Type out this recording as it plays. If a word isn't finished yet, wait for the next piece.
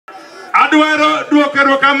Adwaro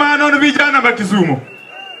duokero kamano ni vijana ma Kisumu.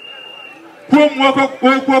 Kuom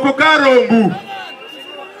woko karombu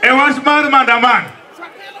e wach mar mandaman.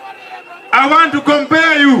 I want to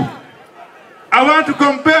compare you.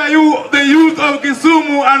 The youth of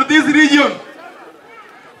Kisumu and this region,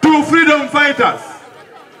 to freedom fighters,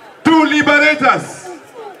 to liberators.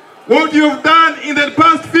 What you have done in the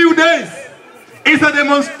past few days is a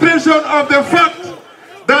demonstration of the fact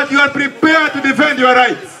that you are prepared to defend your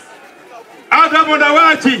rights. Ada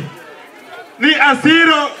Wandayi ni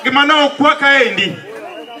asiro gimana okwaka endi.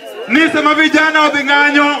 Ni sama vijana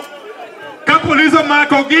odinganyo ka poliso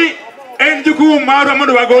makogi en jukumu marwa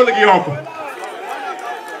mondo wagolgi oko.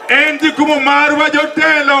 En jukumu marwa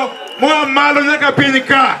jotelo moa malo nyaka piny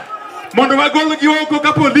ka mondo wagolgi oko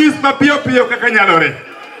ka polis mapiyo piyo kaka nyalore.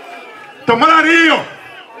 To mar ariyo,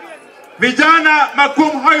 vijana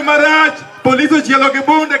makuom hoy marach poliso chielo gi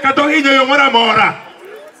bunde kata hinyo yo mora mora.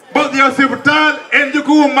 Both the hospital en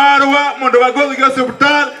jukumu marwa mondo wagolgi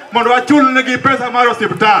hospital mondo wachulnegi pesa mar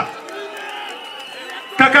hospital.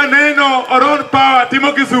 Kaka neno oron power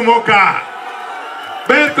timo Kisumu ka.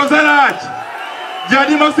 Ber kosarach.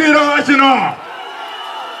 Jadi mosiro wachno.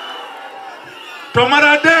 To mar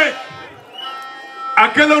adek,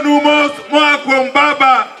 akelo numos moa kuom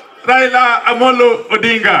baba Raila Amolo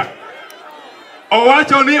Odinga.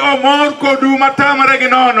 Owacho ni omor kodu matamre gi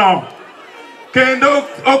nono. Kendo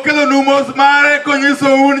okelo numos mare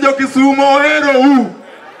konyiso un jo Kisumu ohero u.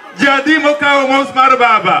 Jadi mokawo mos mar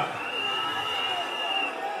baba.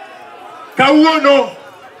 Kawuono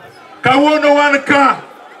wan ka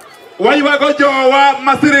waywago jowa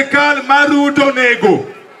ma sirikal mar Ruto nego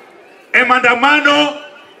e mandamano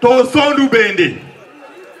to sondu bende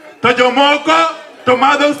to jomoko to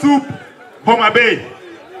madho soup Homa Bay.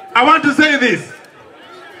 I want to say this.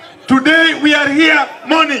 Today we are here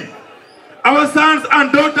mourning our sons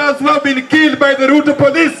and daughters who have been killed by the Ruto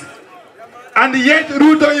police, and yet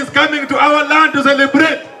Ruto is coming to our land to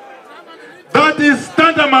celebrate. That is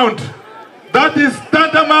tantamount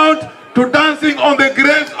to dancing on the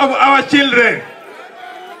graves of our children.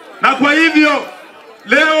 Na kwa hivyo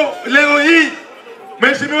leo hii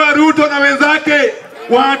Mheshimiwa Ruto na wenzake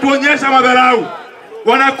wanatuonyesha madharau.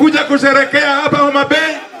 Wanakuja kusherekea hapa Homa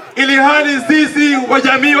Bay ili hali sisi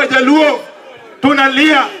wajamii wa Jaluo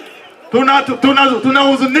tunalia,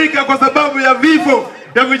 tunahuzunika kwa sababu ya vifo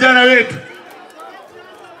ya vijana wetu.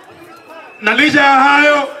 Na licha ya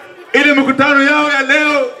hayo, ili mkutano yao ya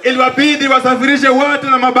leo iliwabidi wasafirishe watu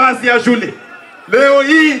na mabasi ya shule. Leo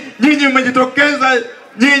hii nyinyi mmejitokeza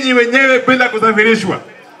nyinyi wenyewe bila kusafirishwa.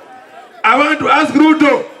 I want to ask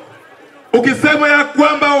Ruto, ukisema ya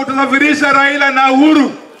kwamba utasafirisha Raila na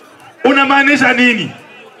Uhuru, unamaanisha nini?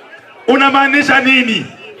 Unamaanisha nini?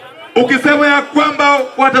 Ukisema ya kwamba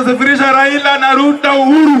watasafirisha Raila na Ruto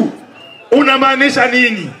Uhuru, unamaanisha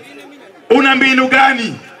nini? Una mbinu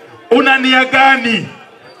gani? Una nia gani?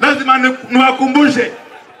 Lazima niwakumbushe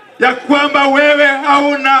ya kwamba wewe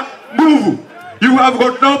hauna nguvu. You have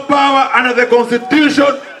got no power under the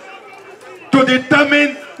constitution to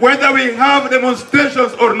determine whether we have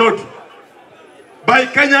demonstrations or not. By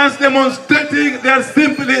Kenyans demonstrating, they are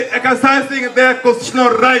simply exercising their constitutional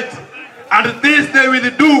right. And this they will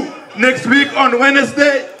do next week on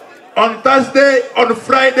Wednesday, on Thursday, on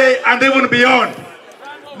Friday, and even beyond.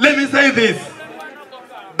 Let me say this,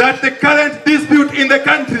 that the current dispute in the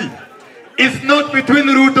country is not between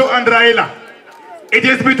Ruto and Raila. It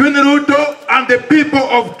is between Ruto and the people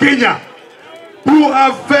of Kenya who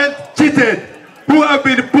have felt cheated, who have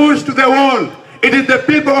been pushed to the wall. It is the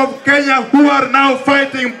people of Kenya who are now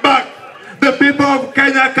fighting back. The people of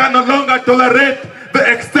Kenya can no longer tolerate the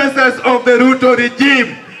excesses of the Ruto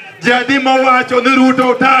regime. Jadimo wacho ni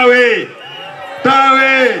Ruto tawe.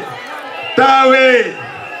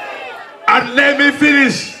 And let me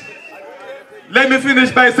finish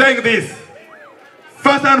by saying this.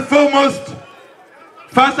 First and foremost,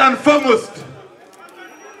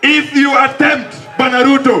 if you attempt,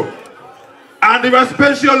 Banaruto, and your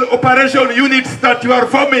special operation units that you are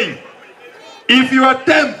forming, if you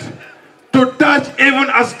attempt to touch even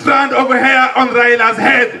a strand of hair on Raila's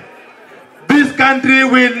head, this country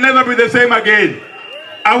will never be the same again.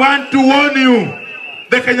 I want to warn you,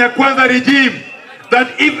 the Kenya Kwanza regime,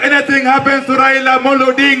 that if anything happens to Raila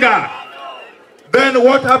Amolo Odinga, then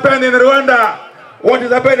what happened in Rwanda, what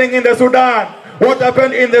is happening in the Sudan, what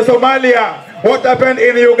happened in the Somalia, what happened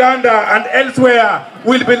in Uganda and elsewhere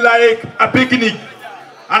will be like a picnic.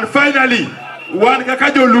 And finally, one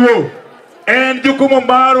kakajo luo, en jukumu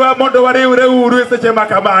marwa mondo wariure uru seche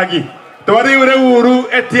makamagi. To wariure uru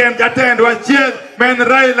etien jatend wachiel men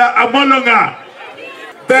Raila Amolo nga.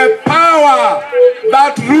 the power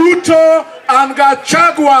that Ruto and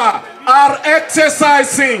Gachagua are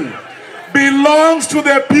exercising belongs to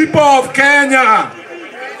the people of Kenya.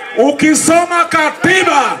 Ukisoma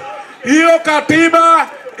katiba, hiyo katiba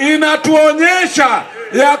inatuonyesha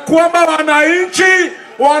ya kwamba wananchi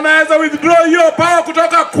wanaweza withdraw hiyo power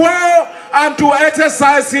kutoka kwao and to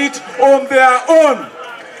exercise it on their own.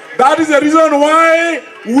 That is the reason why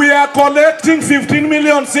we are collecting 15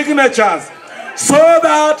 million signatures, so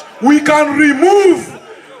that we can remove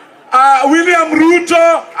William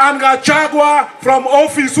Ruto and Gachagua from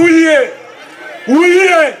office. Uye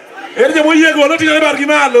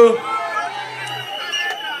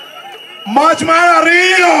March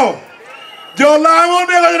Rio Jolango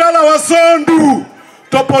de Wasondu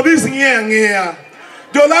to police ngia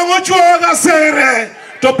Jolango chuoga sere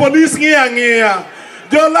to police ngia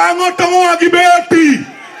Jolango tongo agibeti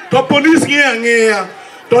to police ngia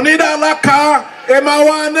Tonida Laka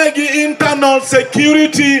emawane gi internal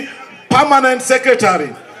security permanent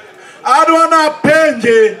secretary Adwana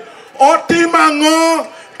Penje Otimango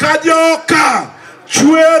Kajoka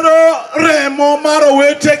Chuero Remo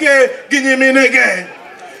Marowetege Ginyiminege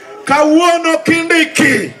Kawuono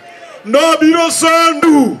Kindiki no biro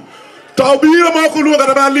Sondu to biro mokulu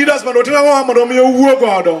ga leaders manotima wa modomio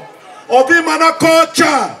wuogodo Odhi mana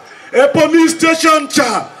kocha e police station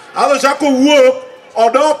cha alo chako wuok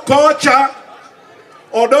odo kocha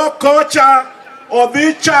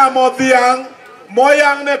odhi chamo dhiang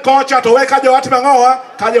moyang ne kocha to weka jowat mangowa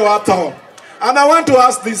ka jowatho. And I want to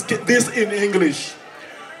ask this in English.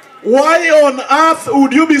 Why on earth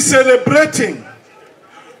would you be celebrating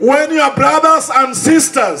when your brothers and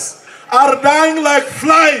sisters are dying like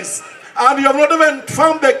flies and you have not even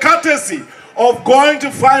found the courtesy of going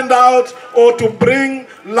to find out or to bring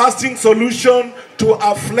lasting solution to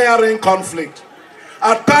a flaring conflict?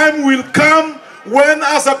 A time will come when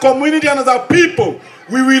as a community and as a people,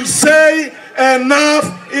 we will say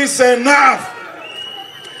enough is enough.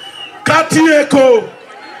 Katieko,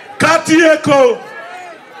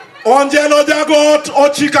 Onjelo jagot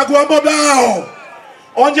ochika gwambo dao.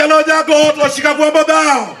 Onjelo jagot ochika gwambo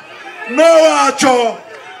dao. No acho,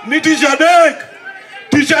 ni tishadek,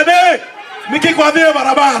 nikikwadhia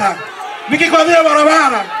barabara.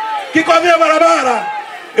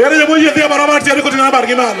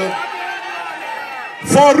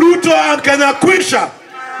 For Ruto and Kenya Kwisha,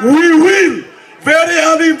 we will very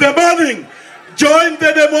early in the morning join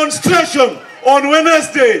the demonstration on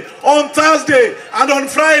Wednesday, on Thursday, and on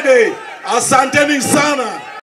Friday. Asanteni sana.